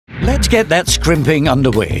Let's get that scrimping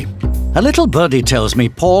underway. A little birdie tells me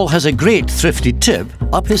Paul has a great thrifty tip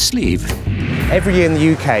up his sleeve. Every year in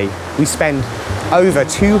the UK, we spend over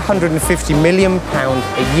 £250 million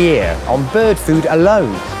a year on bird food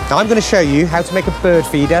alone. Now I'm going to show you how to make a bird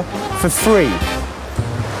feeder for free.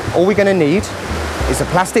 All we're going to need is a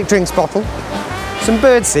plastic drinks bottle, some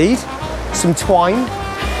bird seed, some twine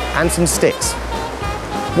and some sticks.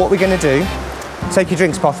 What we're going to do, take your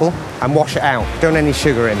drinks bottle and wash it out. Don't want any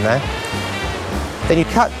sugar in there. Then you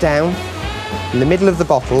cut down in the middle of the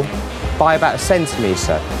bottle by about 1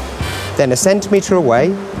 centimetre. Then 1 centimetre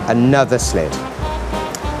away, another slit.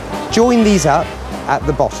 Join these up at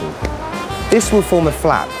the bottom. This will form a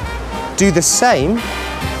flap. Do the same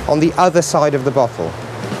on the other side of the bottle.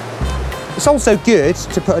 It's also good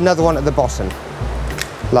to put another one at the bottom,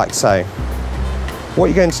 like so. What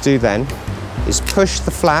you're going to do then is push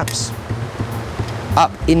the flaps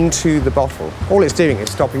up into the bottle. All it's doing is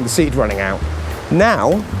stopping the seed running out.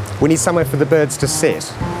 Now, we need somewhere for the birds to sit.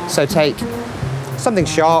 So take something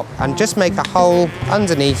sharp and just make a hole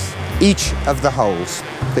underneath each of the holes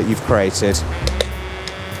that you've created.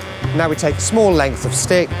 Now we take a small length of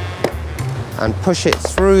stick and push it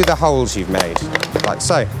through the holes you've made, like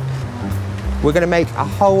so. We're going to make a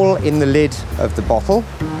hole in the lid of the bottle.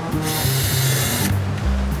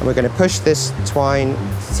 And we're going to push this twine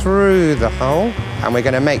through the hole and we're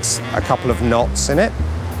going to make a couple of knots in it.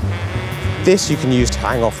 This you can use to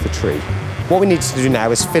hang off the tree. What we need to do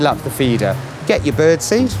now is fill up the feeder. Get your bird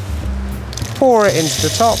seed, pour it into the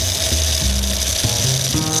top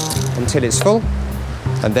until it's full,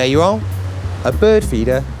 and there you are, a bird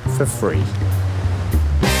feeder for free.